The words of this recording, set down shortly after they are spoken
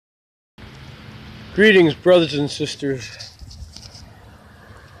Greetings, brothers and sisters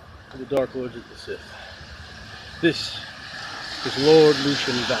of the Dark Lords of the Sith. This is Lord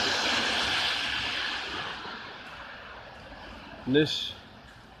Lucian Vanek. And this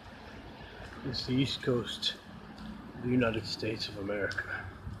is the East Coast of the United States of America,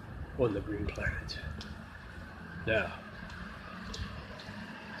 on the Green Planet. Now,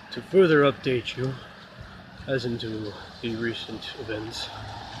 to further update you as into the recent events,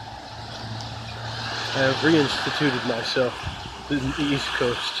 I have reinstituted myself in the East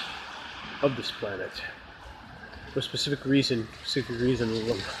Coast of this planet for a specific reason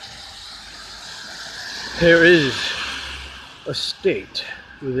alone. There is a state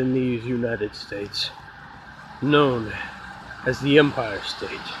within these United States known as the Empire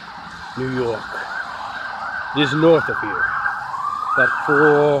State, New York. It is north of here, about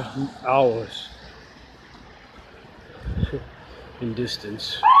 4 hours in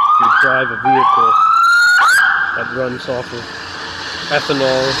distance. You drive a vehicle that runs off of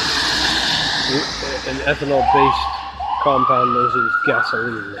ethanol, an ethanol-based compound known as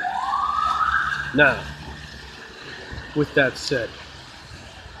gasoline. Now, with that said,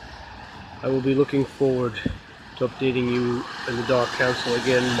 I will be looking forward to updating you and the Dark Council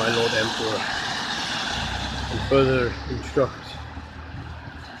again, my Lord Emperor, and further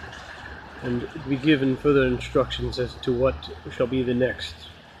be given further instructions as to what shall be the next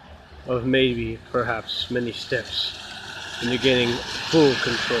of maybe, perhaps, many steps into gaining full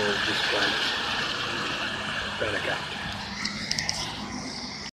control of this planet. Vanek out.